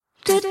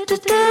Hi,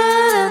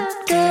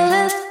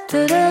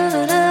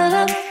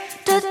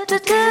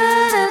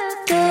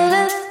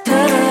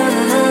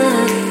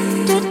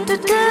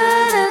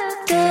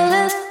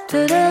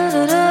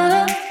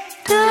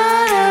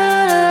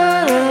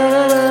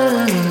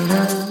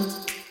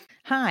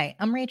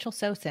 I'm Rachel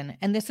Sosin,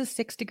 and this is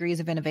 6 Degrees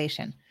of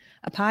Innovation,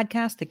 a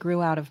podcast that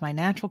grew out of my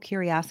natural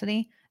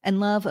curiosity and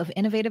love of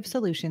innovative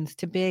solutions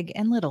to big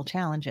and little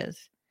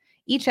challenges.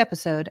 Each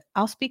episode,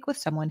 I'll speak with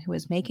someone who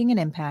is making an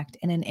impact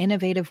in an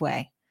innovative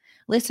way.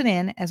 Listen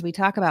in as we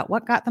talk about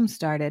what got them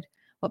started,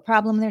 what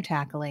problem they're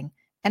tackling,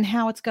 and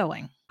how it's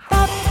going.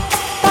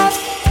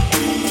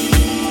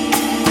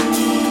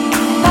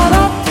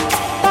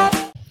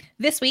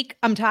 This week,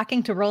 I'm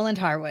talking to Roland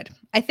Harwood.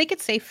 I think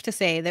it's safe to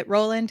say that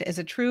Roland is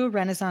a true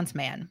Renaissance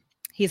man.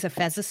 He's a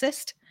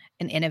physicist,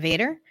 an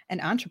innovator,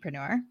 an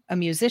entrepreneur, a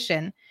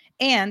musician,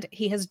 and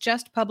he has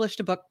just published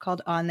a book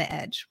called On the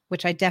Edge,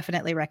 which I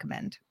definitely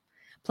recommend.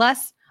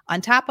 Plus,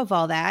 on top of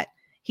all that,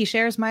 he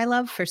shares my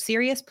love for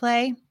serious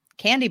play,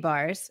 candy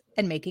bars,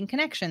 and making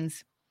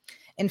connections.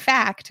 In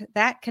fact,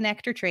 that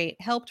connector trait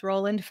helped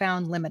Roland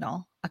found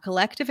Liminal, a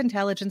collective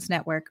intelligence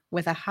network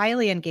with a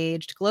highly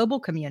engaged global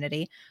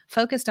community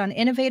focused on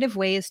innovative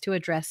ways to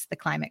address the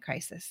climate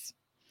crisis.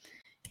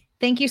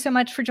 Thank you so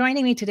much for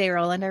joining me today,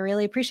 Roland. I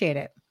really appreciate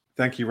it.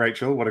 Thank you,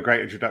 Rachel. What a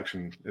great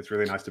introduction. It's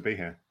really nice to be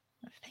here.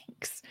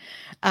 Thanks.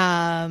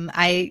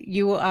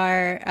 You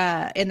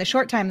are, in the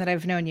short time that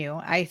I've known you,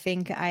 I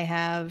think I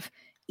have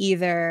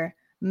either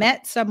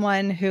met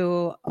someone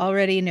who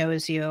already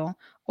knows you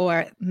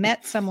or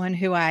met someone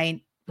who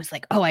I was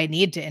like, oh, I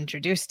need to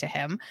introduce to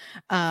him.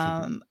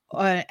 And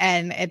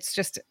it's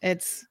just,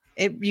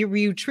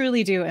 you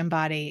truly do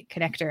embody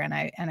connector. And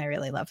I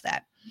really love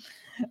that.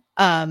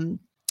 That's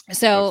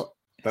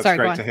sorry,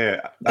 great to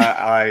hear.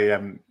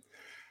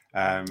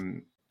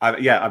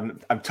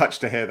 I'm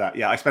touched to hear that.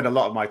 Yeah. I spend a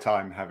lot of my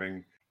time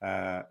having,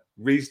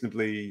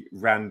 reasonably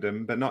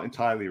random, but not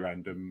entirely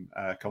random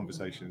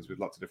conversations with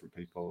lots of different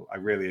people. I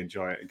really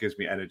enjoy it. It gives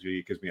me energy,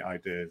 it gives me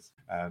ideas.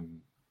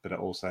 But it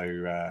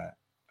also,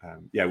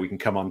 we can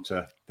come on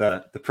to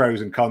the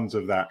pros and cons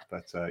of that.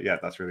 But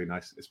that's really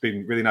nice. It's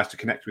been really nice to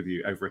connect with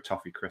you over a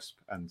toffee crisp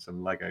and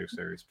some Lego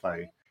series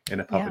play in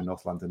a pub in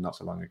North London not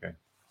so long ago.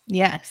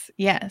 Yes.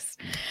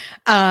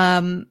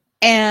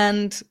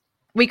 And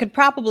we could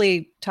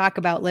probably talk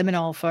about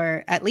Liminal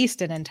for at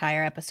least an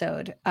entire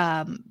episode.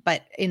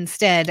 But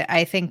instead,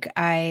 I think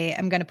I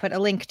am going to put a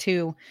link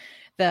to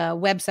the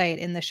website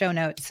in the show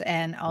notes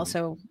and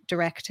also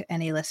direct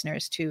any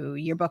listeners to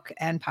your book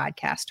and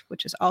podcast,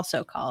 which is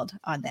also called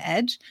On the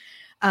Edge.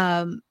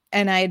 And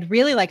I'd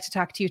really like to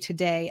talk to you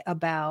today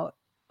about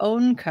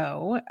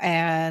OwnCo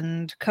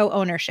and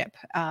co-ownership.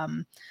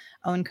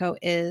 OwnCo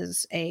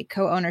is a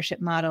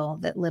co-ownership model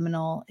that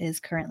Liminal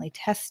is currently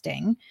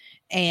testing.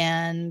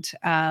 And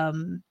I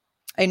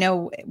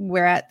know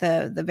we're at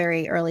the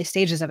very early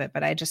stages of it,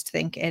 but I just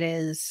think it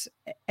is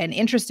an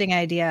interesting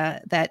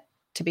idea that,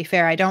 to be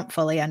fair, I don't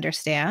fully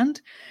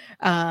understand.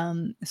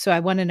 So I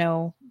want to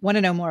know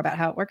more about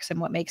how it works and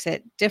what makes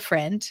it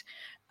different.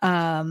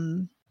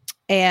 And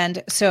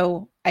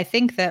so I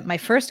think that my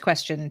first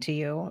question to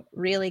you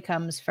really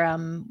comes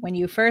from when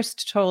you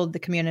first told the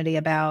community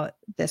about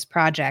this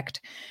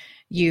project.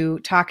 You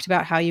talked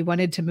about how you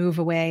wanted to move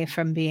away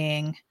from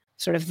being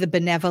sort of the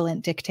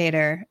benevolent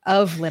dictator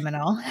of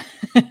Liminal.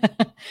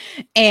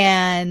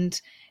 And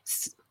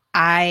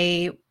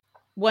I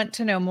want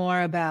to know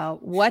more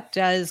about what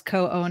does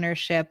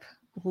co-ownership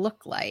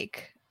look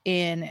like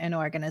in an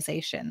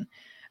organization,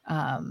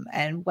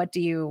 and what do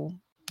you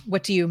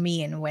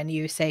mean when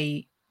you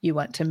say you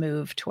want to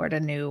move toward a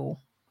new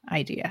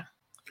idea?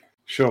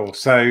 Sure.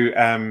 So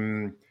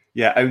OwnCo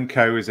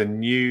is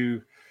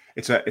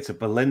it's a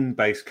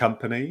Berlin-based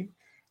company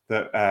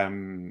that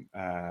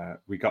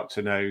we got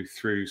to know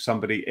through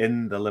somebody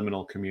in the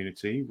Liminal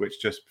community,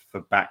 which, just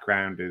for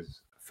background,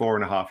 is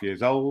 4.5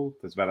 years old.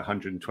 There's about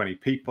 120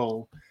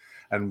 people,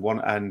 and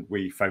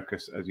we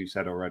focus, as you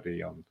said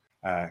already, on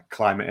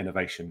climate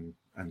innovation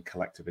and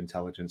collective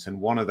intelligence. And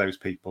one of those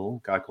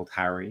people, a guy called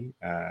Harry,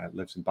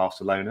 lives in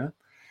Barcelona,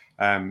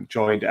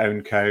 joined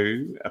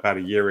OwnCo about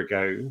a year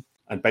ago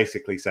and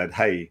basically said,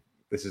 hey,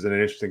 this is an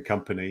interesting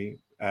company.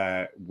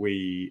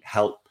 We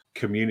help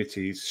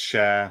communities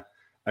share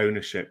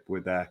ownership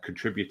with their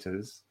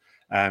contributors.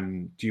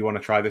 Do you want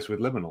to try this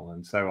with Liminal?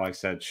 And so I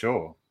said,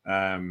 sure.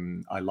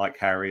 I like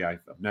Harry.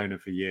 I've known him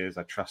for years.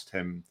 I trust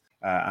him,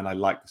 and I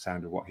like the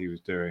sound of what he was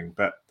doing.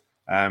 But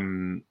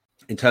in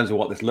terms of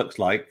what this looks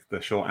like,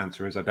 the short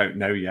answer is I don't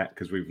know yet,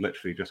 because we've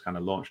literally just kind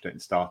of launched it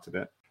and started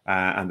it.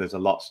 And there's a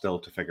lot still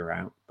to figure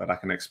out, but I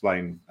can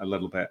explain a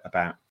little bit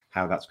about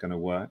how that's going to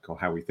work, or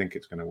how we think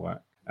it's going to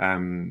work.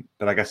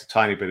 But I guess a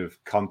tiny bit of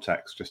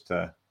context just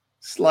to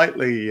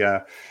slightly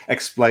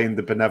explain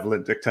the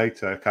benevolent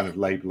dictator kind of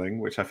labeling,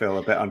 which I feel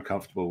a bit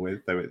uncomfortable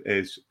with, though it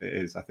is,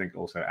 I think,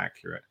 also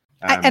accurate.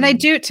 And I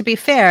do, to be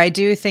fair, I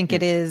do think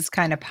it is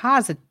kind of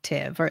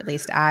positive, or at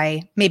least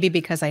maybe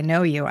because I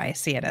know you, I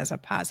see it as a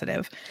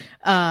positive.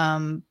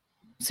 So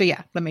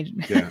yeah,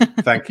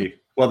 thank you.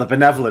 Well, the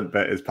benevolent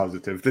bit is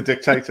positive. The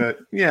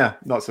dictator, yeah,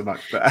 not so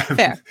much. But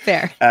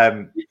fair.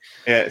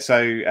 Yeah,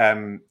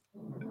 so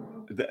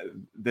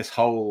this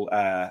whole,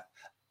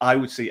 I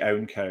would see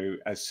OwnCo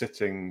as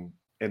sitting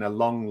in a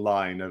long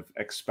line of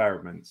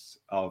experiments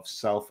of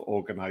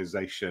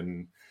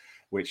self-organization,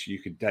 which you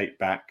could date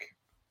back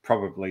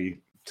probably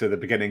to the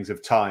beginnings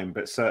of time,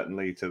 but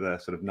certainly to the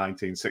sort of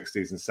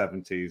 1960s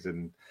and 70s,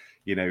 and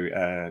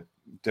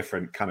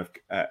different kind of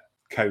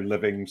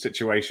co-living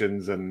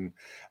situations and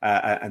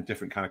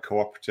different kind of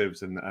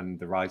cooperatives and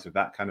the rise of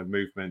that kind of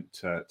movement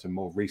to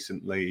more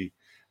recently,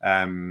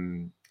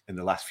 in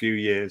the last few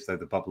years, though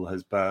the bubble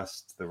has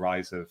burst, the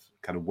rise of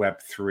kind of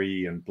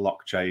Web3 and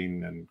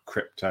blockchain and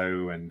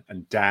crypto and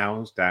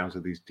DAOs. DAOs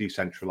are these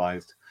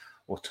decentralized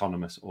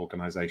autonomous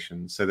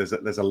organizations. So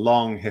there's a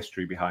long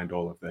history behind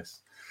all of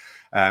this.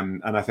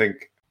 And I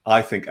think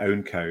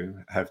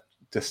OwnCo have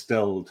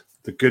distilled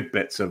the good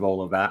bits of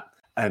all of that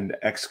and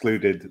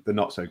excluded the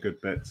not so good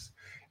bits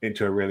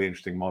into a really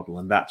interesting model.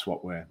 And that's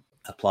what we're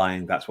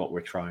applying. That's what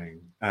we're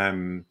trying.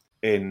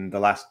 In the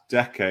last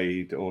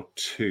decade or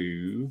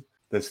two,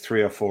 there's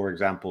 3 or 4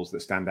 examples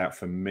that stand out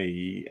for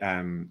me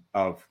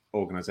of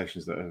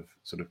organizations that have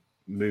sort of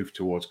moved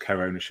towards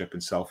co-ownership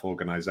and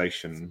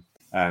self-organization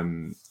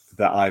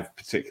that I've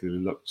particularly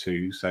looked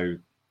to. So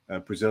a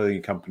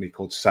Brazilian company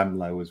called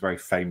Semlo was very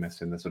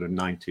famous in the sort of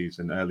 90s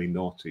and early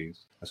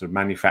noughties, a sort of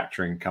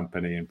manufacturing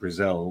company in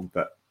Brazil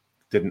that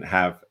didn't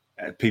have,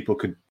 people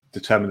could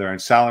determine their own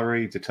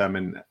salary,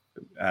 determine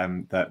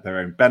their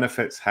own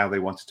benefits, how they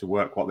wanted to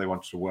work, what they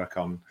wanted to work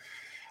on.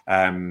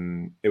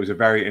 It was a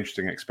very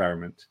interesting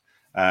experiment.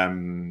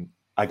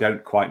 I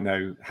don't quite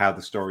know how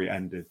the story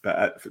ended,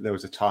 but there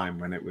was a time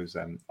when it was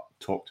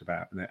talked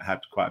about, and it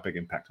had quite a big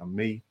impact on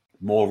me.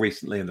 More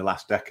recently, in the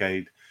last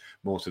decade,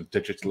 more sort of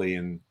digitally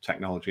and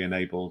technology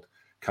enabled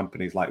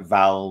companies like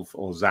Valve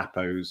or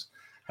Zappos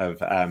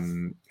have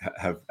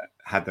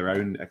had their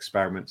own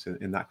experiments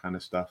in that kind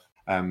of stuff.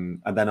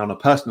 And then on a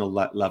personal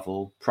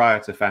level, prior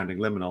to founding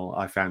Liminal,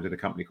 I founded a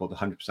company called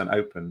 100%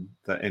 Open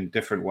that in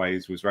different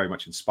ways was very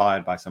much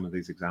inspired by some of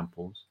these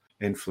examples,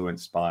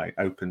 influenced by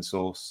open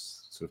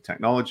source sort of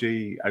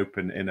technology,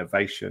 open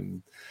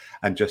innovation,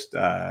 and just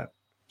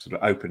sort of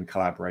open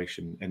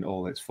collaboration in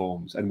all its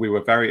forms. And we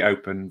were very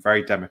open,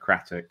 very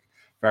democratic,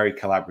 very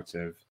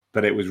collaborative,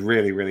 but it was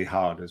really, really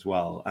hard as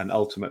well. And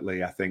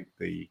ultimately, I think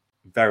the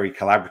very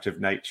collaborative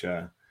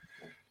nature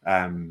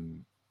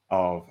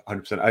of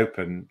 100%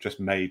 Open just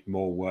made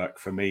more work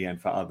for me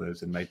and for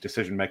others, and made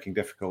decision making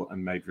difficult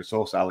and made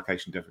resource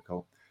allocation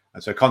difficult.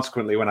 And so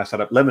consequently, when I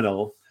set up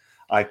Liminal,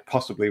 I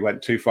possibly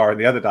went too far in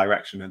the other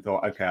direction and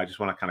thought, okay, I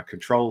just want to kind of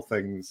control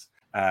things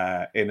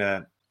in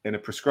a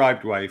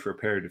prescribed way for a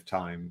period of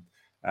time,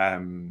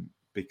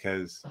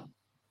 because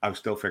I was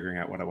still figuring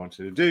out what I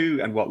wanted to do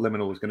and what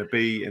Liminal was going to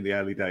be in the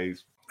early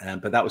days.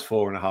 But that was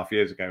 4.5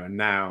 years ago. And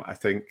now I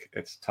think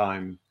it's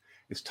time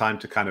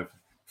to kind of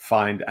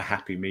find a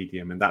happy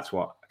medium. And that's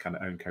what kind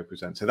of OwnCo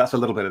presents. So that's a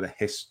little bit of the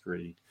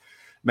history.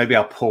 Maybe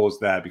I'll pause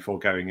there before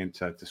going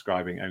into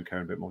describing OwnCo in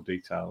a bit more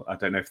detail. I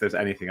don't know if there's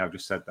anything I've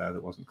just said there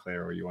that wasn't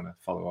clear or you want to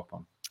follow up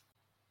on.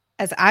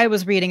 As I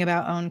was reading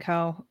about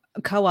OwnCo,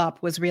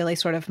 co-op was really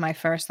sort of my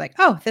first, like,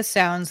 oh, this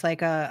sounds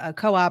like a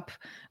co-op.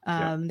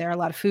 There are a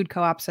lot of food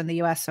co-ops in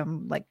the US, so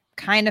I'm like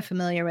kind of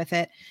familiar with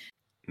it.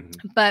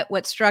 Mm-hmm. But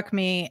what struck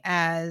me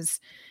as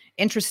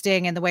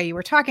interesting in the way you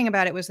were talking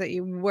about it was that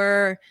you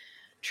were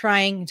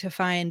trying to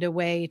find a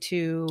way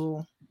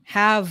to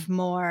have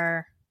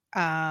more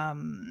a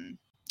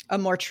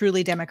more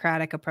truly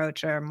democratic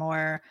approach, or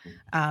more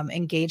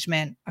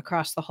engagement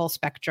across the whole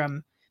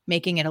spectrum,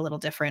 making it a little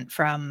different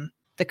from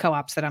the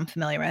co-ops that I'm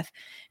familiar with.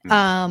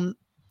 Mm-hmm.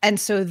 And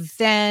so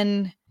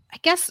then I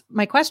guess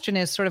my question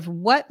is sort of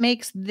what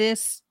makes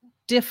this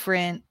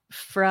different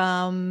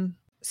from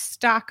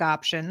stock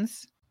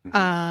options?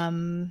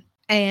 Mm-hmm.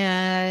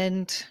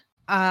 And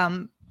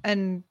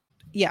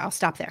yeah, I'll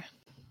stop there.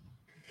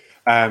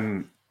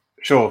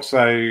 Sure.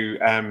 So,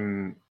 I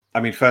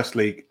mean,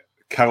 firstly,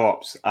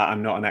 co-ops,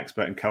 I'm not an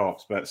expert in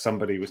co-ops, but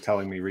somebody was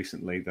telling me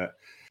recently that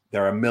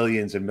there are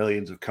millions and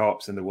millions of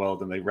co-ops in the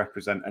world, and they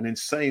represent an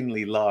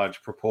insanely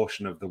large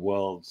proportion of the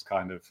world's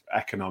kind of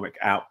economic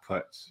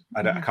output.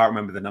 I can't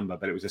remember the number,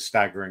 but it was a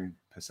staggering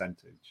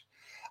percentage.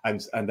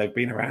 And they've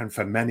been around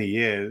for many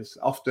years,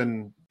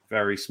 often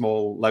very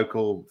small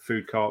local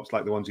food co-ops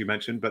like the ones you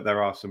mentioned, but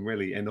there are some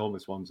really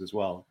enormous ones as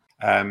well.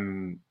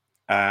 And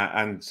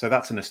so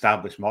that's an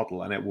established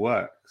model, and it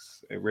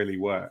works. It really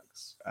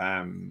works.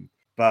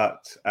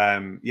 But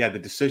the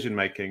decision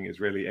making is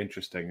really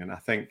interesting, and I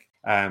think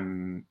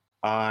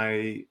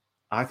I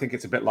think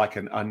it's a bit like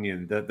an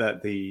onion.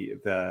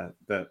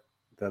 The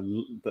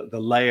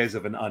layers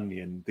of an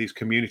onion. These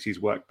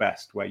communities work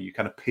best where you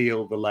kind of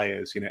peel the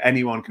layers. You know,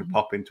 anyone can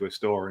pop into a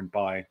store and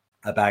buy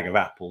a bag of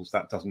apples.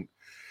 That doesn't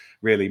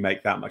really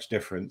make that much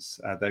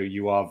difference, though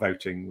you are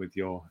voting with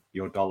your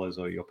dollars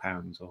or your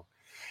pounds.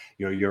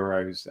 your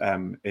euros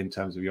in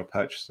terms of your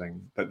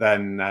purchasing. But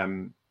then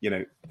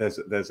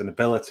there's an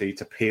ability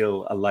to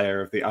peel a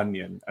layer of the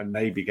onion and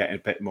maybe get a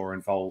bit more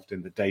involved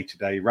in the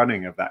day-to-day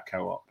running of that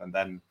co-op. And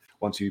then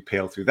once you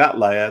peel through that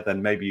layer,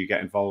 then maybe you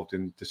get involved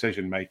in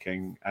decision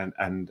making,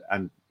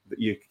 and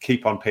you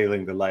keep on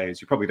peeling the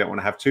layers. You probably don't want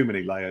to have too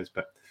many layers,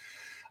 but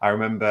I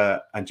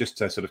remember, and just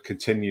to sort of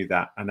continue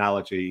that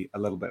analogy a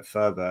little bit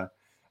further,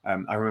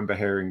 I remember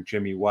hearing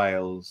Jimmy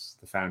Wales,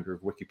 the founder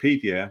of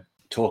Wikipedia,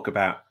 talk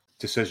about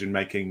decision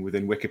making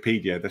within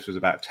Wikipedia. This was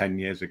about 10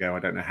 years ago. I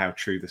don't know how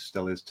true this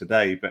still is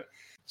today, but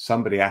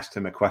somebody asked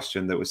him a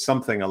question that was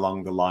something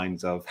along the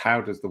lines of, how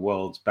does the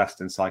world's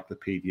best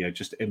encyclopedia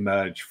just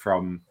emerge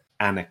from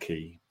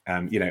anarchy,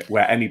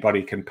 where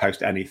anybody can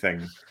post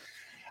anything?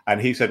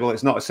 And he said, well,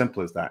 it's not as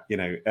simple as that.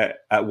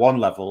 At one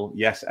level,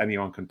 yes,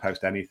 anyone can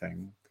post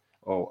anything,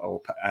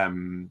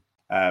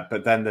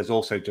 but then there's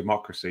also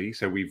democracy.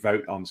 So we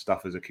vote on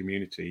stuff as a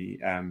community,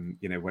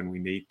 when we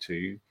need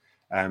to.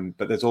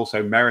 But there's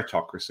also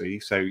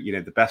meritocracy. So,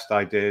 the best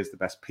ideas, the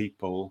best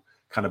people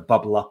kind of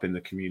bubble up in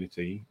the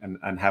community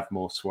and have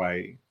more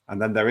sway.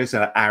 And then there is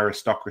an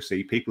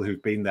aristocracy. People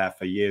who've been there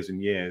for years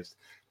and years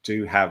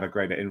do have a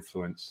greater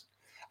influence.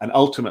 And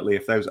ultimately,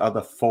 if those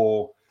other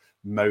four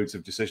modes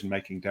of decision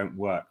making don't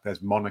work,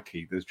 there's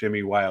monarchy. There's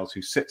Jimmy Wales,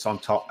 who sits on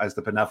top as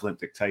the benevolent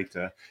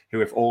dictator,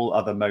 who, if all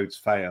other modes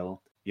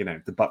fail,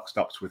 the buck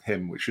stops with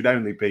him, which should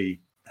only be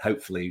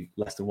hopefully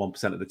less than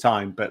 1% of the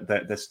time, but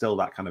there's still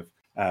that kind of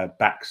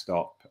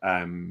backstop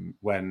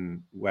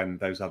when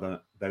those other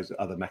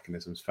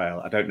mechanisms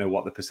fail. I don't know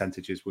what the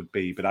percentages would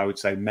be, but I would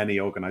say many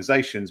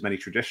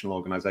traditional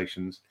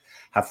organizations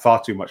have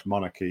far too much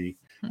monarchy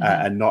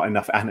and not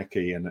enough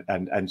anarchy,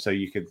 and so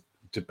you could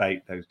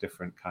debate those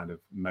different kind of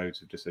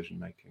modes of decision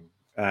making.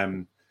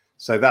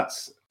 So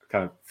that's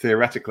kind of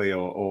theoretically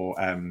or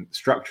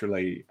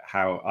structurally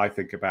how I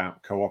think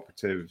about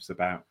cooperatives,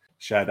 about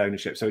shared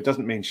ownership. So it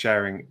doesn't mean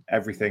sharing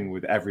everything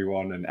with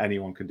everyone and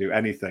anyone can do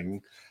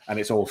anything and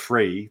it's all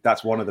free.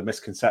 That's one of the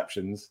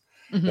misconceptions.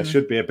 Mm-hmm. There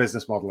should be a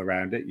business model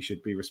around it. You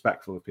should be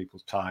respectful of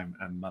people's time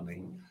and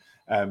money.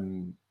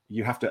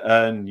 You have to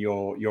earn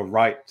your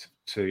right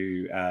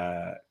to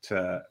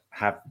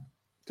have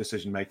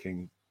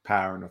decision-making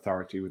power and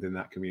authority within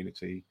that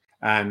community.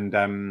 And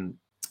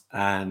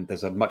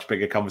there's a much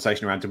bigger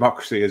conversation around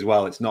democracy as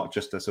well. It's not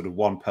just a sort of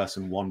one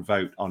person, one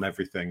vote on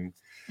everything.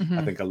 Mm-hmm.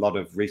 I think a lot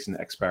of recent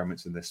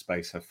experiments in this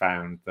space have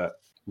found that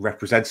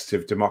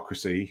representative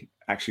democracy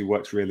actually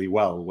works really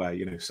well,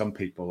 where, some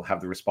people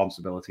have the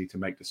responsibility to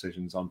make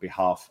decisions on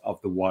behalf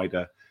of the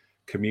wider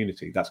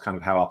community. That's kind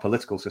of how our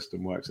political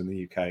system works in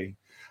the UK.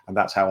 And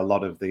that's how a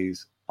lot of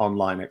these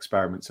online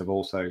experiments have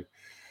also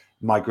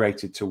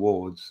migrated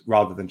towards,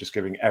 rather than just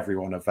giving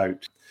everyone a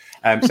vote.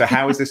 So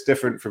how is this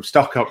different from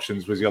stock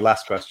options was your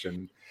last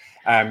question.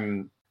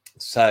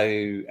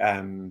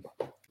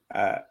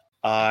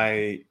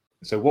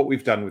 So what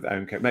we've done with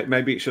OwnCo,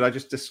 maybe should I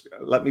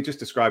let me just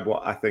describe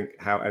what I think,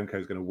 how OwnCo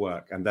is going to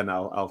work, and then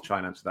I'll try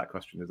and answer that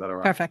question. Is that all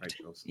right? Perfect.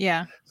 Rachel?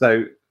 Yeah.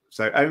 So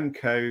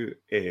OwnCo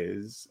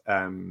is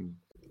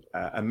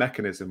a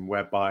mechanism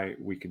whereby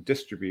we can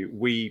distribute,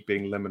 we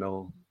being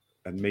Liminal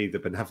and me, the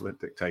benevolent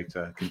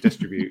dictator, can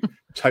distribute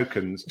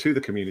tokens to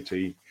the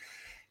community,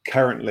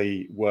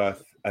 currently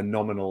worth a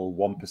nominal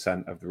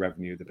 1% of the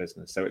revenue of the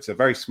business. So it's a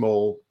very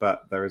small,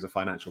 but there is a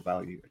financial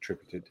value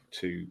attributed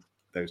to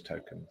those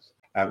tokens.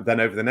 Then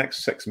over the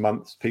next 6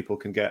 months, people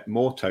can get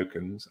more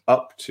tokens,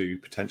 up to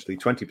potentially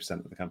 20%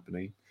 of the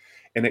company,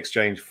 in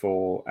exchange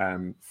for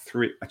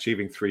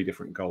achieving three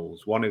different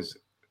goals. One is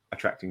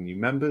attracting new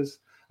members.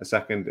 A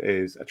second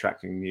is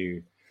attracting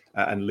new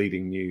and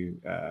leading new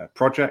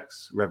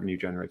projects, revenue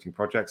generating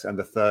projects. And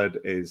the third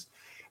is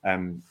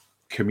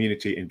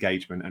community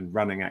engagement and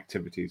running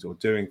activities or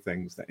doing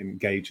things that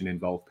engage and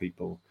involve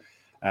people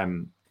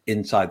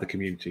inside the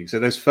community. So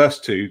those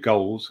first two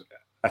goals,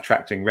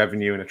 attracting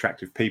revenue and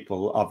attractive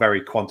people, are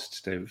very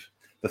quantitative.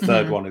 The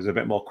third one is a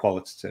bit more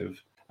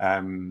qualitative.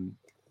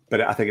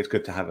 But I think it's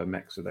good to have a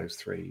mix of those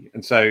three.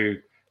 And so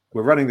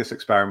we're running this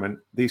experiment.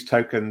 These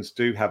tokens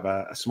do have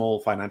a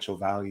small financial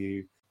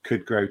value,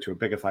 could grow to a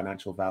bigger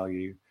financial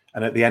value.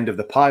 And at the end of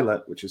the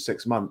pilot, which is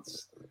 6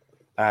 months,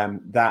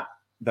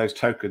 those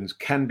tokens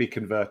can be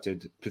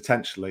converted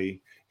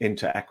potentially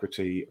into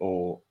equity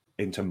or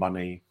into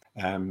money,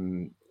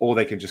 or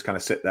they can just kind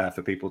of sit there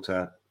for people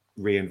to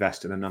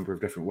reinvest in a number of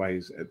different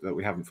ways that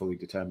we haven't fully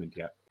determined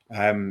yet.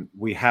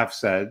 We have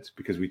said,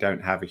 because we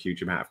don't have a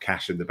huge amount of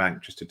cash in the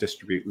bank just to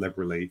distribute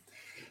liberally,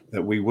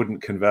 that we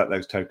wouldn't convert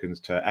those tokens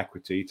to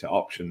equity, to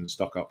options,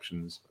 stock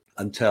options,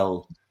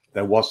 until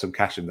there was some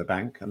cash in the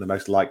bank. And the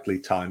most likely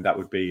time that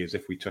would be is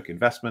if we took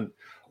investment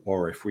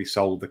or if we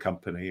sold the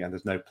company, and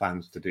there's no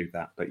plans to do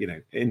that. But,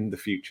 in the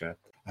future,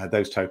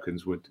 those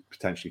tokens would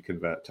potentially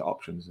convert to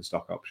options and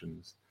stock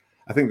options.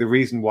 I think the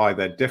reason why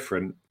they're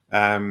different,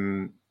 I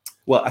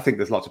think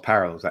there's lots of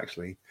parallels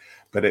actually,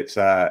 but it's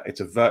a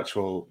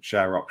virtual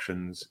share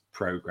options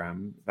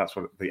program. That's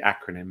what the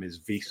acronym is,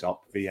 VSOP,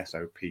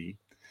 VSOP.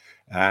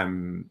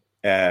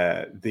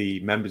 the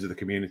members of the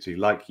community,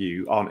 like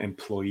you, aren't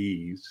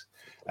employees.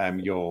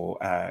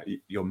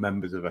 You're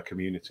members of a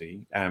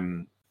community.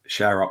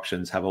 Share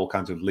options have all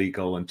kinds of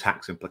legal and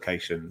tax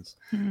implications,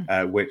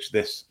 which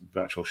this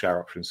virtual share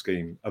option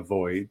scheme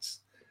avoids,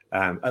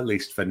 at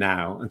least for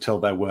now, until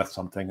they're worth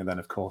something. And then,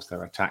 of course,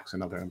 there are tax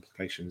and other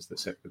implications that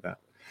sit with that.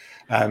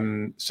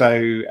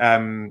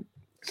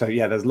 So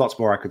yeah, there's lots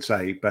more I could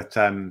say, but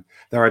there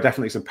are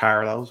definitely some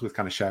parallels with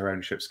kind of share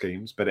ownership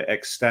schemes, but it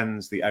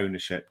extends the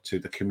ownership to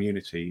the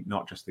community,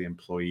 not just the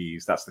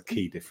employees. That's the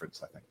key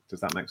difference, I think.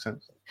 Does that make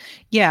sense?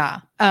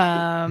 Yeah,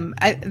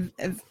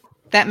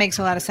 that makes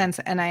a lot of sense,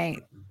 and I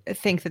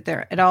think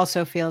that it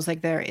also feels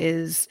like there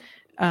is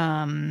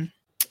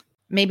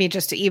maybe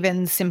just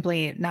even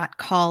simply not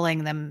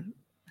calling them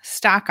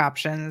stock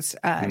options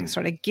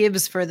sort of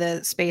gives for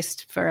the space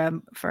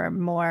for a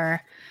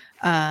more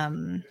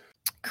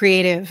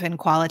creative and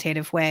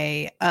qualitative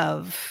way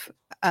of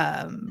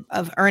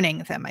earning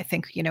them. I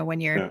think, when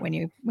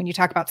you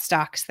talk about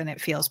stocks, then it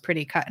feels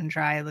pretty cut and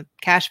dry, the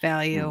cash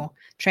value,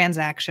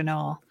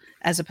 transactional,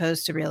 as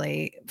opposed to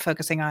really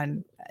focusing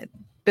on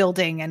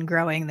building and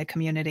growing the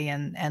community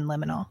and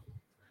liminal.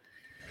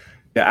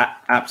 Yeah,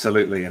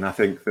 absolutely. And I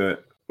think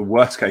that the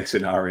worst case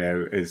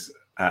scenario is,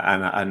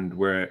 and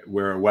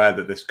we're aware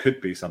that this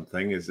could be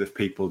something, is if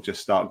people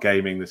just start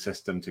gaming the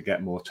system to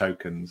get more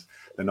tokens.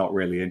 They're not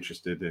really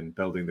interested in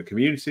building the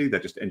community. They're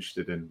just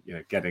interested in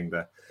getting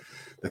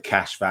the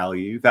cash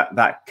value.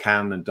 That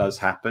can and does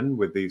happen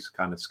with these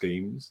kind of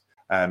schemes.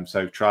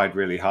 So tried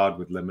really hard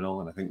with Liminal,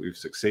 and I think we've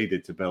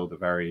succeeded to build a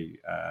very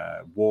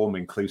warm,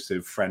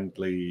 inclusive,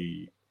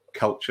 friendly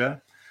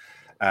culture.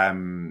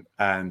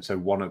 And so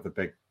one of the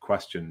big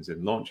questions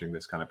in launching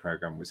this kind of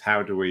program was,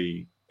 how do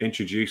we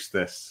introduce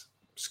this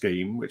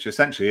scheme, which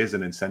essentially is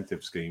an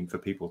incentive scheme for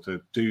people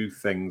to do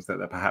things that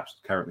they're perhaps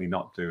currently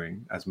not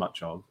doing as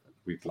much of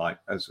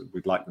as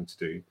we'd like them to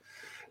do,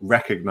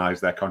 recognize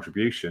their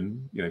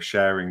contribution,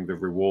 sharing the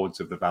rewards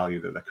of the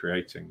value that they're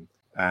creating,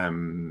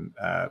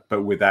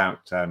 but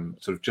without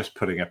sort of just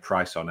putting a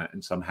price on it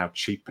and somehow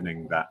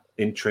cheapening that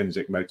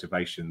intrinsic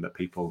motivation that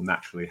people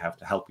naturally have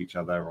to help each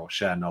other or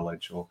share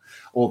knowledge or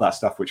all that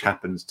stuff which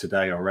happens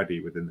today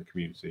already within the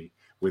community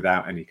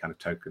without any kind of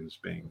tokens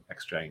being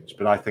exchanged.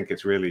 But I think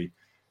it's really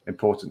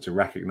important to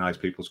recognize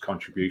people's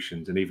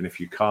contributions, and even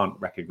if you can't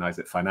recognize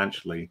it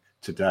financially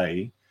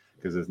today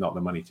because there's not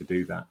the money to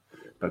do that,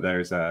 but there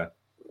is a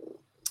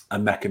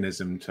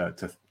mechanism to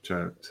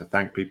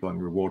thank people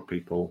and reward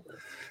people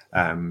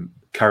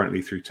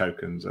currently through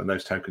tokens, and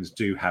those tokens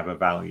do have a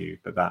value,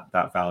 but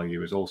that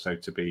value is also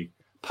to be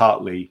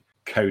partly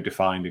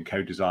co-defined and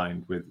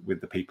co-designed with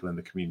the people in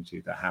the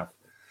community that have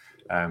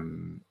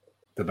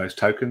the most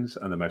tokens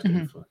and the most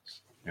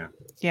influence.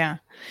 Yeah.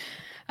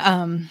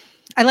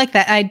 I like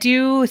that. I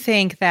do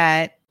think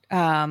that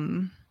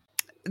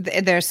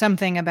there's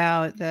something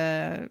about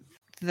the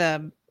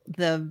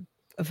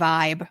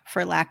vibe,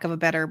 for lack of a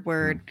better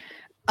word,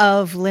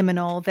 of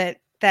Liminal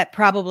that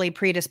probably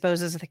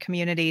predisposes the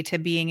community to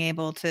being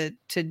able to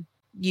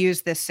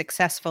use this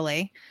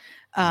successfully.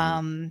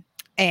 And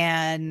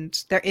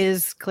there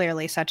is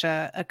clearly such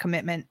a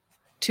commitment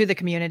to the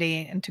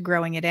community and to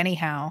growing it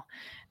anyhow,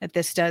 that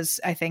this does,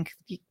 I think,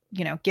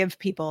 give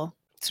people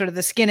sort of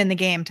the skin in the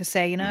game to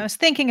say, I was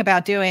thinking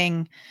about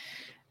doing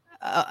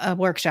a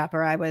workshop,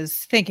 or I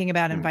was thinking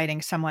about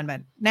inviting someone,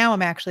 but now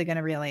I'm actually going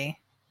to really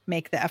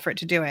make the effort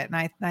to do it.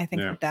 And I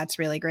think that's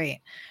really great.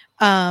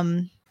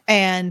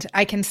 And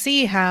I can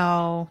see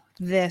how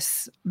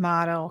this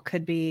model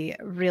could be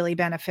really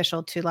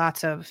beneficial to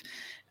lots of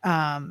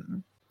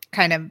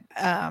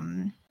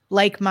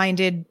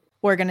like-minded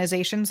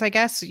organizations, I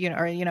guess,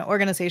 or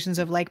organizations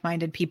of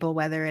like-minded people,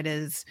 whether it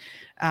is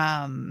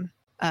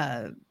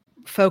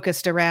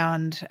focused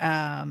around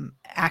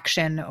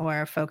action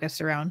or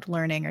focused around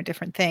learning or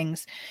different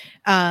things.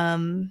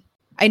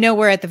 I know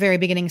we're at the very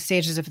beginning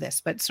stages of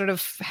this, but sort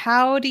of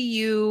how do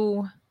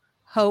you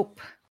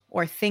hope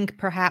or think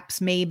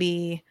perhaps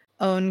maybe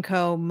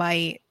OwnCo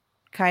might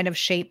kind of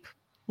shape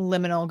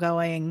Liminal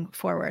going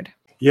forward?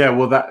 Yeah,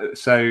 well,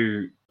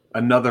 so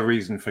another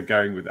reason for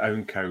going with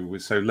OwnCo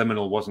was so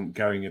Liminal wasn't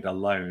going it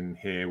alone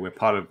here. We're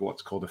part of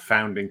what's called a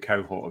founding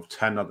cohort of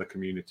 10 other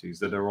communities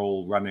that are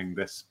all running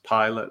this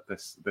pilot,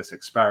 this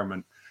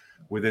experiment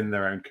within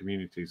their own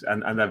communities.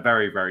 And they're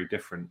very, very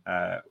different.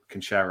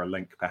 Can share a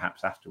link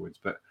perhaps afterwards.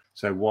 But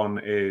so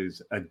one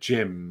is a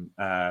gym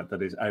that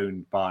is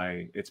owned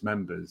by its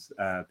members.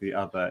 The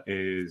other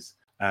is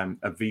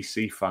a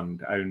VC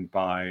fund owned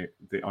by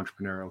the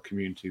entrepreneurial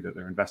community that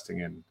they're investing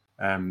in.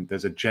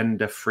 There's a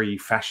gender-free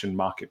fashion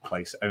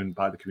marketplace owned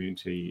by the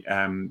community.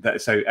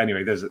 So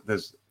anyway, there's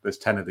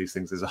 10 of these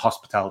things. There's a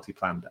hospitality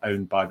plan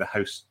owned by the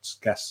hosts,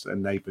 guests,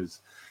 and neighbors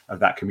of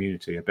that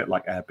community, a bit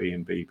like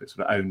Airbnb, but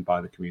sort of owned by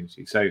the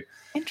community. So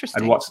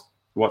interesting. And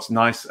what's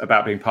nice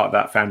about being part of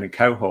that founding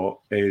cohort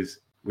is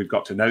we've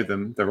got to know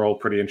them. They're all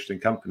pretty interesting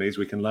companies.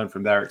 We can learn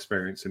from their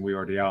experience, and we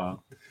already are.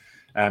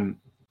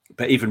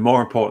 But even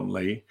more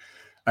importantly,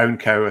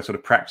 OwnCo are sort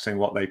of practicing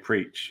what they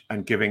preach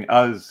and giving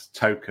us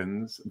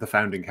tokens, the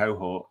founding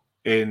cohort,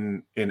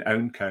 in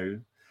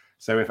OwnCo.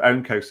 So if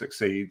OwnCo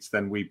succeeds,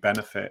 then we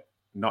benefit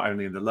not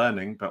only in the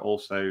learning, but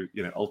also,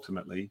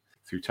 ultimately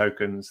through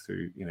tokens,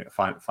 through,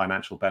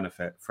 financial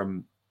benefit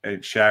from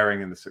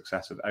sharing in the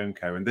success of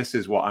OwnCo. And this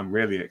is what I'm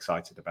really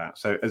excited about.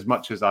 So as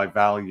much as I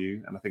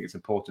value, and I think it's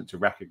important to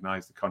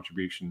recognize the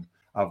contribution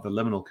of the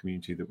liminal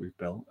community that we've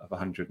built of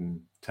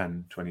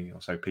 110, 20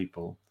 or so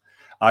people,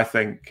 I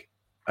think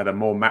at a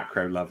more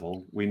macro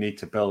level, we need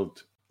to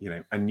build,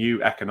 a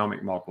new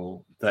economic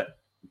model that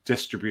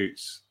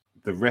distributes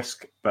the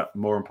risk, but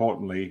more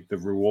importantly, the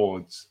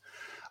rewards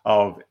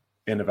of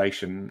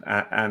innovation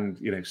and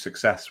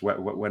success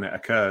when it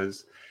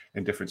occurs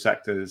in different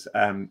sectors,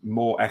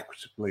 more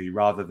equitably,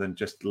 rather than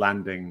just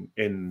landing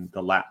in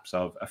the laps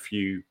of a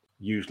few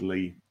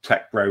usually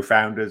tech bro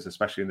founders,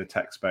 especially in the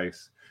tech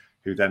space,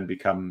 who then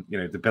become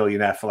the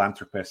billionaire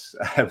philanthropists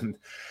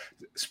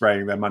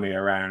spraying their money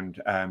around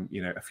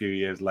a few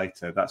years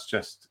later. That's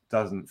just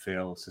doesn't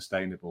feel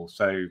sustainable.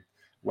 So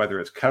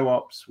whether it's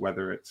co-ops,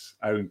 whether it's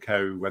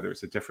OwnCo, whether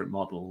it's a different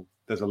model,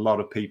 there's a lot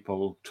of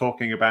people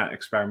talking about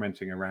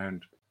experimenting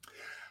around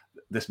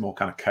this more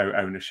kind of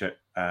co-ownership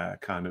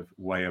kind of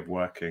way of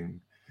working.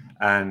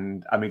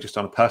 And I mean, just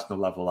on a personal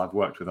level, I've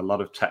worked with a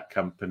lot of tech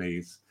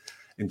companies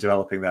in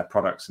developing their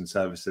products and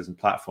services and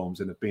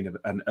platforms, and have been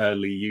an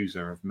early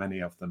user of many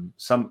of them.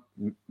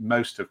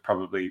 Most have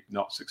probably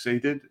not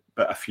succeeded,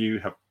 but a few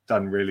have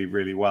done really,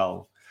 really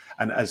well.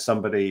 And as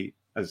somebody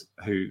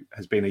who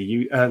has been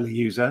a early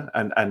user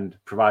and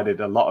provided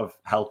a lot of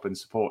help and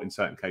support in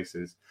certain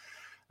cases,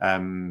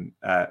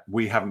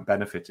 we haven't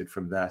benefited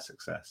from their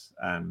success.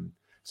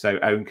 So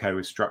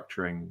OwnCo is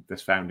structuring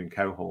this founding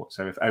cohort.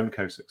 So if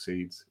OwnCo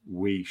succeeds,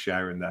 we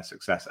share in their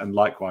success. And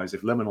likewise,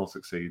 if Liminal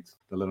succeeds,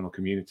 the Liminal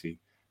community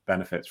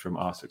benefits from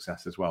our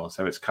success as well.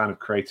 So it's kind of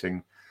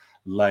creating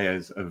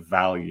layers of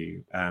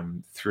value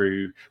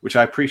through, which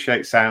I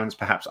appreciate sounds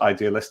perhaps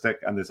idealistic.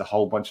 And there's a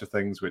whole bunch of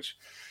things which,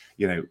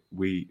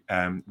 we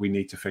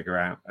need to figure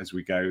out as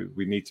we go.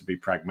 We need to be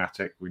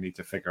pragmatic. We need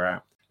to figure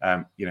out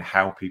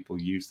how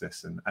people use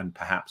this, and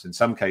perhaps in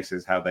some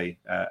cases how they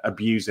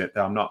abuse it.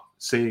 I'm not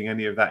seeing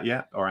any of that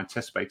yet, or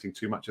anticipating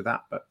too much of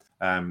that, but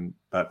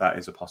that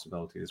is a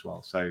possibility as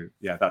well. So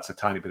yeah, that's a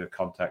tiny bit of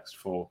context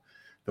for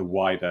the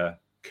wider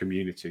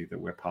community that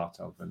we're part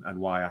of, and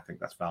why I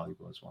think that's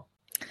valuable as well.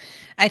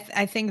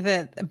 I think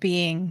that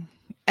being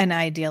an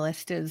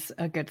idealist is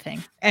a good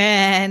thing,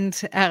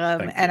 and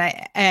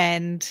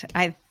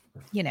I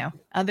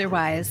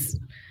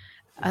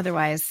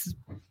otherwise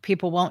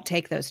people won't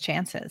take those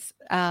chances.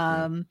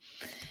 I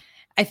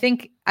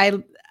think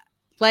I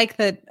like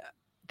that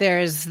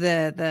there's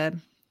the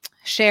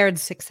shared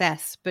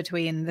success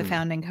between the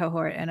founding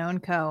cohort and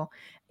OwnCo.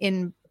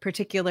 In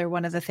particular,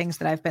 one of the things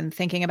that I've been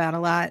thinking about a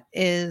lot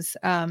is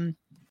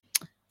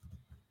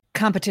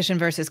competition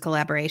versus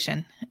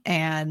collaboration,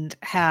 and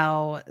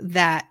how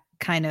that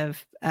kind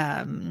of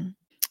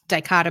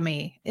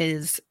dichotomy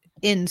is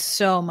in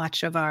so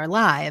much of our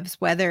lives,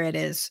 whether it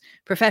is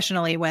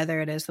professionally,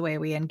 whether it is the way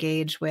we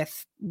engage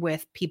with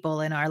people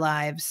in our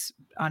lives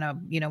on a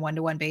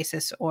one-to-one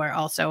basis, or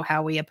also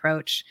how we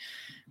approach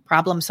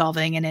problem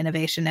solving and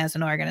innovation as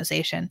an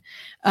organization.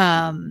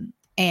 And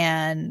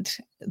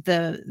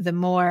the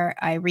more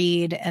I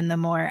read, and the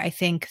more I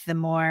think, the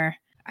more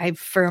I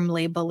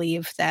firmly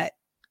believe that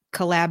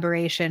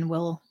collaboration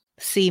will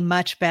see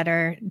much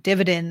better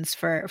dividends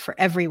for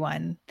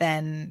everyone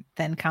than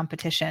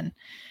competition.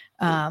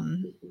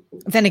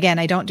 Then again,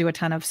 I don't do a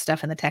ton of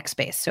stuff in the tech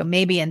space, so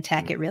maybe in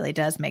tech it really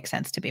does make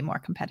sense to be more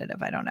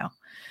competitive. I don't know,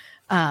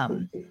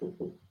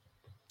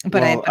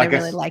 but I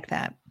really like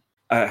that.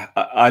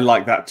 I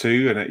like that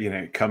too, and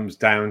it comes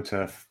down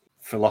to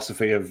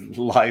philosophy of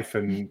life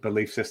and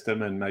belief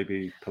system, and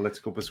maybe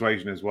political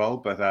persuasion as well.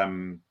 But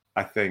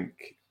I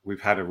think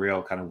we've had a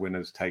real kind of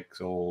winners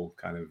takes all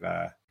kind of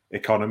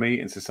economy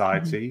in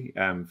society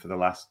for the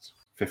last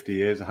 50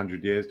 years,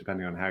 100 years,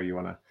 depending on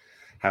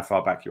how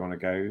far back you want to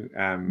go.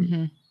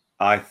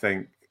 I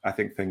think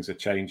things are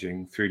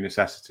changing through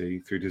necessity,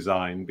 through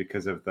design,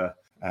 because of the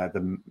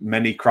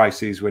many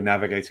crises we're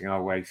navigating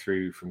our way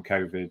through, from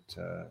COVID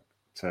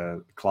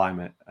to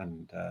climate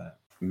and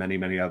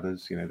many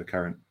others. The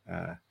current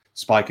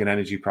spike in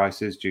energy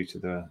prices due to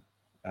the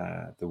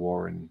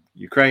war in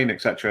Ukraine,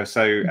 etc.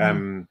 So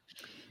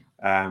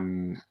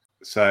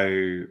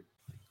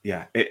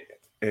yeah,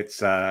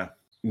 it's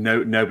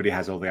nobody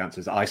has all the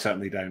answers. I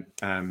certainly don't.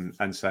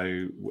 And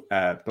so,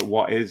 but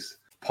what is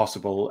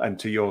possible, and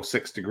to your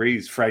 6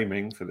 degrees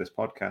framing for this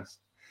podcast,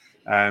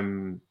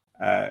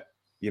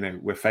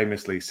 we're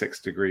famously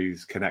 6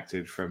 degrees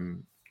connected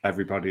from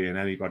everybody and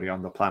anybody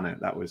on the planet.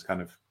 That was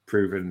kind of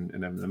proven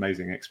in an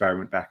amazing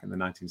experiment back in the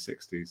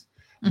 1960s.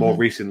 More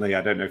recently,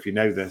 I don't know if you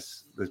know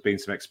this, there's been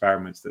some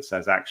experiments that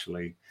says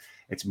actually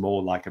it's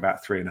more like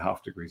about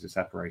 3.5 degrees of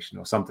separation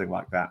or something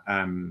like that.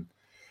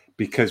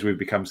 Because we've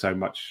become so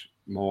much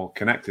more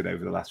connected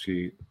over the last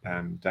few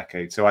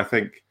decades. So I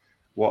think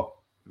what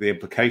the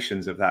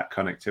implications of that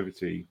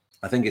connectivity,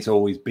 I think it's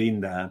always been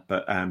there,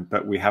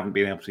 but we haven't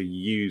been able to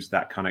use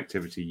that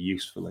connectivity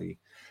usefully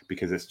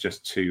because it's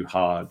just too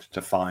hard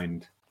to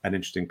find an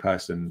interesting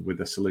person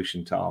with a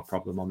solution to our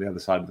problem on the other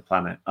side of the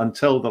planet,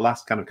 until the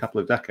last kind of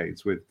couple of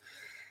decades with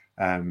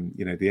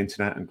the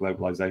internet and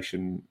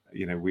globalization.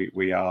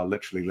 We are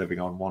literally living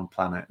on one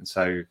planet, and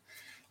so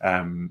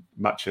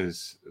much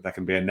as there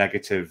can be a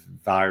negative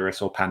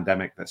virus or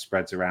pandemic that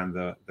spreads around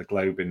the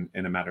globe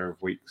in a matter of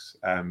weeks,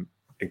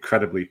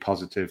 incredibly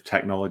positive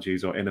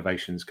technologies or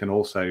innovations can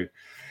also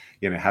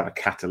have a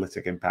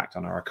catalytic impact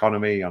on our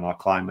economy, on our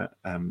climate,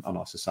 on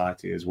our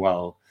society as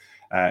well,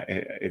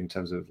 in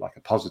terms of like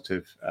a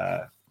positive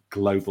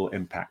global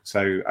impact.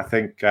 So I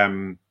think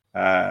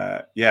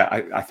I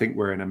think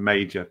we're in a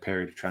major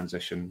period of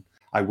transition.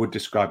 I would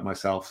describe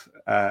myself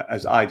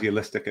as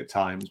idealistic at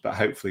times, but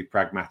hopefully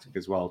pragmatic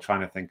as well,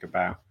 trying to think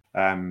about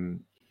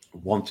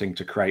wanting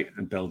to create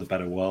and build a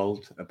better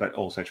world, but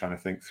also trying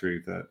to think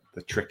through the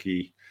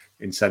tricky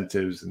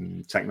incentives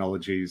and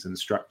technologies and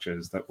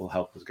structures that will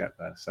help us get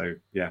there. So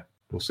yeah,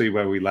 we'll see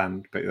where we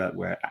land, but that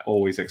we're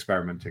always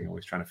experimenting,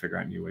 always trying to figure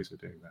out new ways of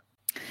doing that.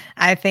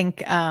 I think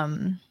that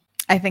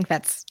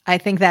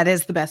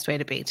is the best way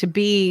to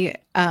be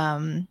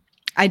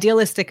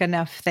idealistic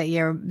enough that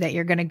you're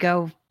going to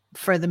go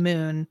for the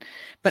moon,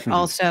 but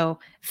also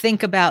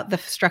think about the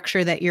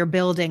structure that you're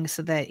building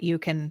so that you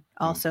can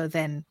also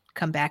then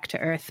come back to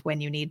Earth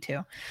when you need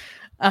to.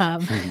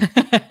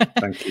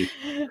 Thank you.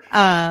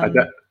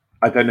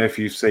 I don't know if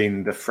you've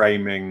seen the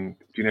framing.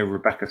 Do you know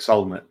Rebecca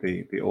Solnit,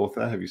 the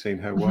author? Have you seen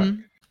her work?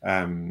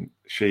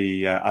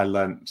 I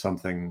learned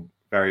something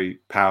very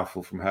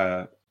powerful from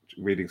her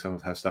reading some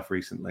of her stuff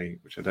recently,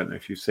 which I don't know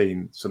if you've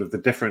seen, sort of the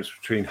difference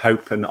between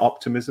hope and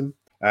optimism.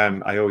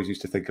 I always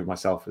used to think of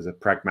myself as a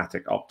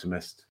pragmatic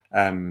optimist,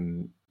 but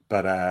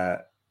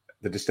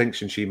the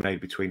distinction she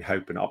made between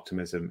hope and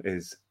optimism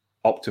is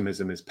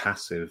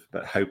passive,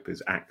 but hope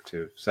is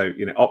active. So,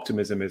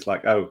 optimism is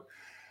like, oh,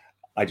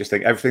 I just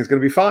think everything's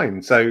going to be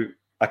fine, so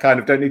I kind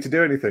of don't need to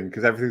do anything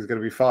because everything's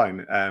going to be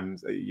fine.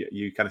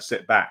 You kind of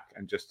sit back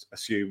and just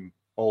assume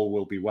all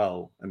will be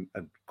well, and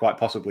quite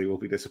possibly will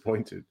be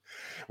disappointed.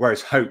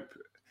 Whereas hope,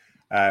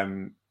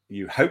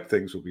 you hope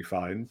things will be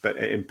fine, but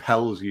it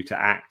impels you to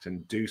act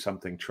and do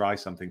something, try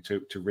something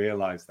to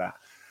realize that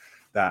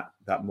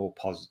more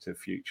positive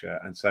future.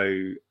 And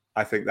so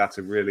I think that's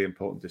a really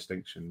important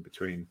distinction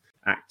between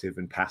active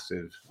and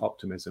passive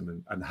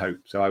optimism and hope.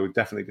 So I would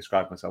definitely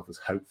describe myself as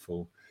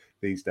hopeful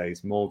these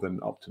days, more than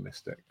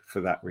optimistic,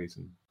 for that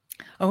reason.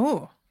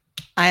 Oh,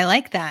 I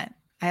like that.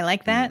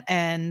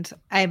 And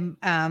I'm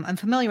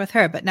familiar with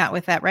her, but not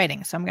with that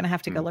writing. So I'm going to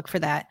have to go look for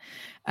that.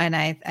 And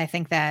I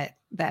think that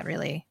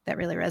really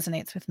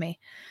resonates with me.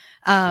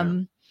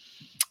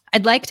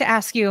 I'd like to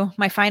ask you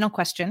my final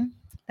question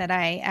that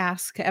I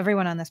ask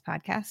everyone on this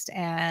podcast,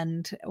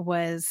 and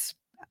was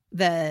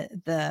the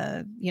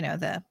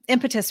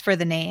impetus for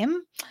the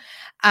name.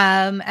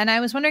 And I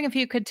was wondering if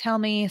you could tell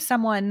me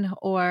someone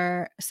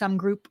or some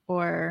group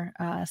or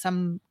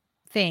something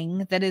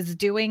that is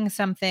doing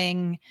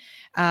something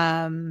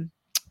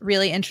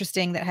really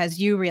interesting that has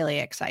you really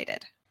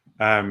excited.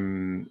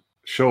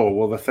 Sure.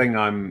 Well, the thing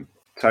I'm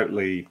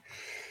totally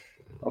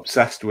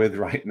obsessed with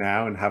right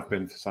now, and have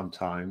been for some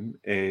time,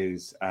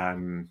 is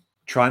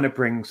trying to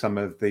bring some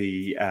of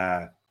the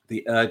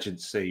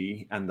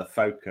urgency and the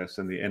focus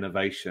and the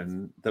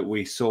innovation that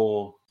we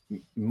saw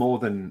more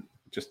than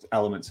just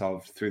elements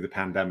of through the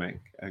pandemic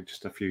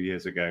just a few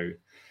years ago,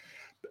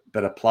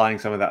 but applying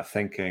some of that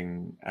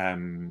thinking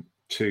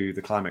to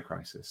the climate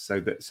crisis. So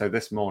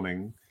this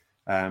morning,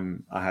 I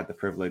had the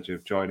privilege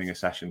of joining a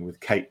session with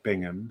Kate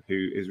Bingham,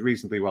 who is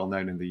reasonably well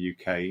known in the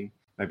UK,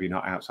 maybe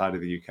not outside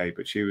of the UK,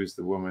 but she was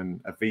the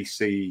woman, a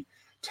VC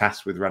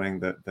tasked with running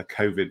the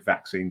COVID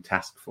vaccine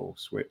task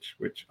force,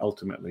 which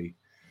ultimately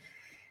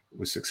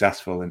was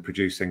successful in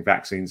producing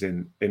vaccines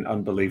in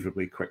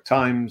unbelievably quick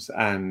times.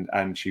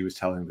 And she was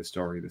telling the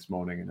story this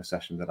morning in a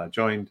session that I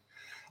joined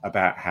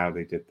about how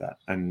they did that.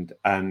 And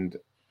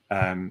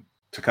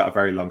to cut a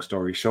very long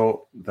story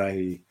short,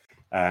 they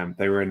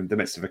were in the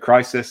midst of a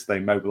crisis. They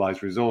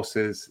mobilized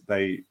resources.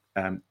 They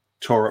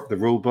tore up the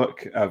rule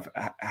book of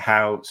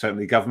how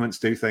certainly governments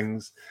do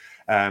things,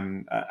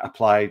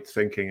 applied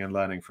thinking and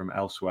learning from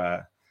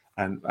elsewhere,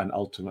 and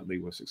ultimately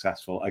were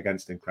successful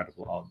against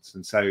incredible odds.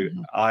 And so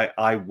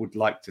I would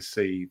like to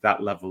see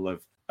that level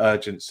of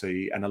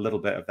urgency and a little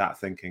bit of that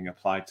thinking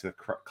applied to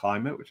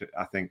climate, which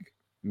I think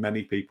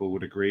many people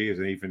would agree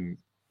is even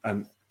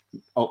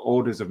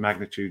orders of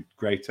magnitude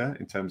greater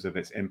in terms of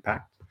its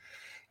impact.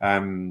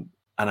 And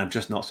I'm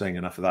just not seeing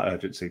enough of that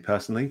urgency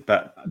personally,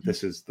 but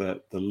this is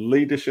the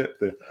leadership,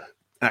 the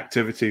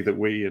activity that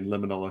we in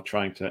Liminal are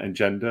trying to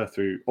engender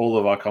through all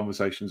of our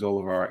conversations, all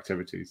of our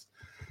activities.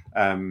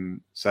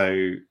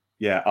 So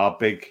yeah, our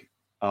big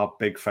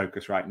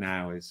focus right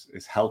now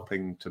is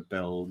helping to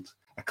build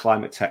a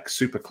climate tech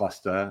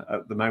supercluster.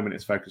 At the moment,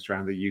 it's focused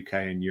around the UK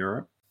and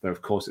Europe, though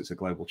of course it's a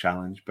global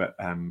challenge, but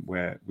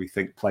where we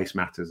think place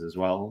matters as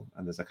well.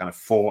 And there's a kind of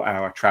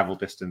 4-hour travel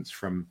distance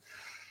from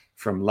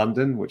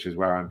London, which is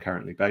where I'm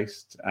currently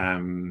based.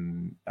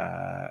 And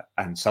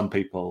some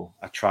people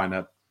are trying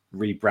to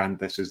rebrand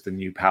this as the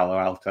new Palo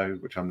Alto,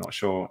 which I'm not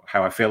sure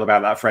how I feel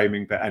about that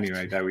framing, but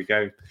anyway, there we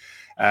go.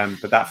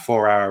 But that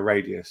 4-hour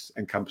radius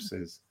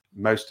encompasses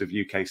most of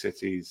UK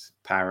cities,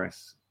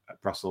 Paris,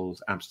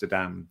 Brussels,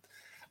 Amsterdam,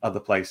 other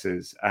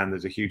places, and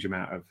there's a huge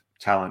amount of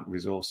talent,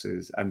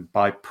 resources, and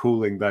by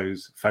pooling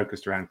those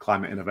focused around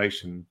climate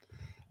innovation,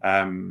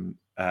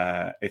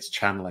 it's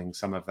channeling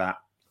some of that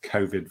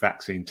COVID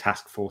vaccine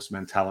task force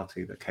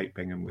mentality that Kate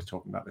Bingham was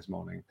talking about this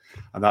morning,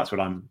 and that's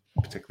what I'm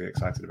particularly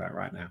excited about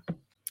right now.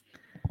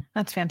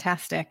 That's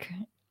fantastic.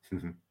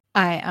 Mm-hmm.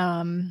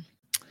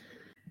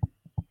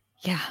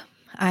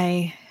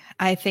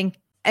 I think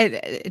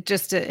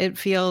it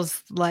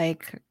feels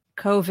like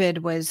COVID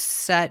was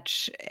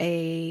such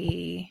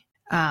a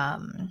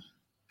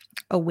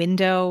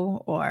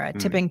window or a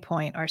tipping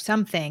point or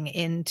something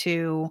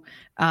into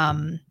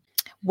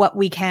what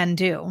we can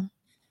do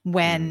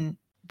when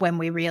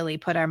we really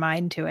put our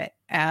mind to it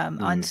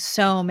on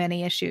so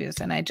many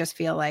issues. And I just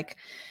feel like,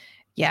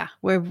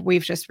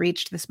 we've just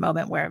reached this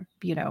moment where,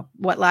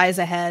 what lies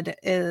ahead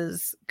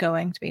is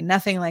going to be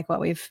nothing like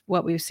what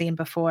we've seen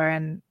before.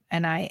 And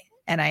I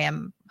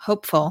am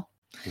hopeful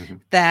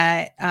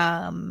that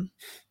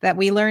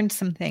we learned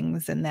some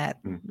things, and that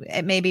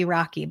it may be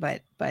rocky,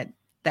 but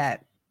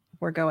that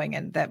we're going,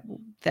 and that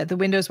the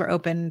windows were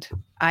opened,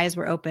 eyes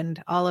were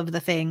opened, all of the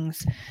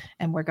things,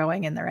 and we're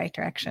going in the right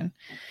direction.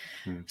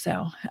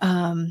 So,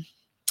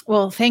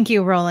 well, thank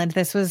you, Roland.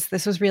 This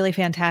was really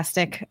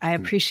fantastic. I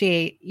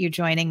appreciate you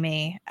joining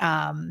me.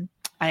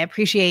 I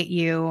appreciate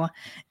you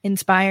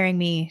inspiring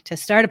me to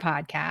start a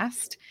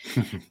podcast,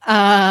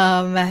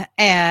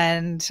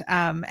 and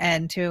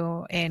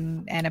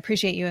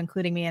appreciate you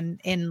including me in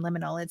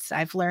Liminal.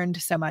 I've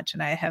learned so much,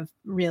 and I have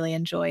really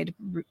enjoyed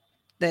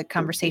the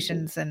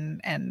conversations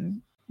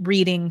and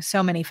reading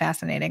so many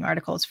fascinating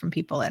articles from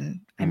people,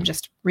 and I'm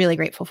just really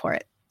grateful for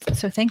it.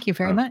 So thank you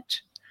very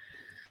much.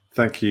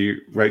 Thank you,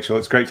 Rachel.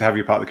 It's great to have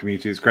you part of the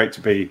community. It's great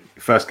to be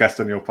first guest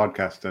on your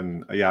podcast.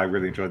 And I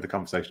really enjoyed the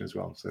conversation as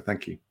well. So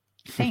thank you.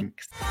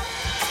 Thanks.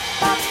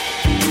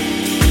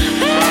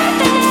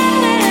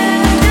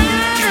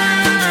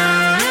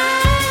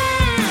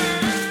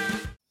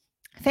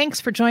 Thanks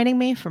for joining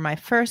me for my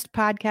first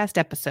podcast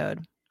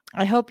episode.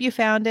 I hope you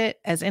found it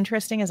as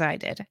interesting as I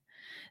did.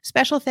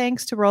 Special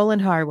thanks to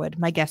Roland Harwood,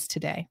 my guest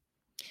today.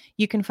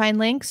 You can find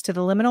links to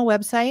the Liminal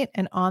website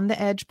and On the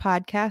Edge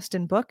podcast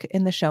and book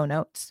in the show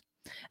notes.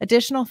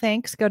 Additional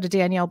thanks go to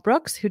Danielle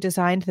Brooks, who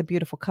designed the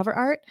beautiful cover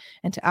art,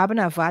 and to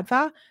Abhinav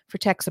Vadva for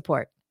tech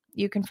support.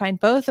 You can find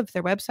both of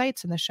their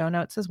websites in the show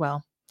notes as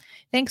well.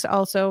 Thanks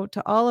also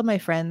to all of my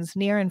friends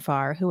near and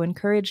far who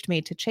encouraged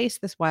me to chase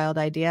this wild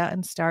idea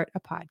and start a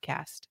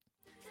podcast.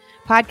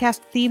 Podcast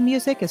theme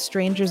music is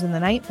Strangers in the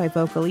Night by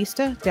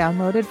Vocalista,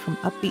 downloaded from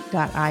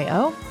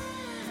upbeat.io.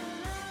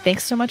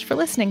 Thanks so much for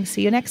listening.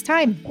 See you next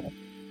time.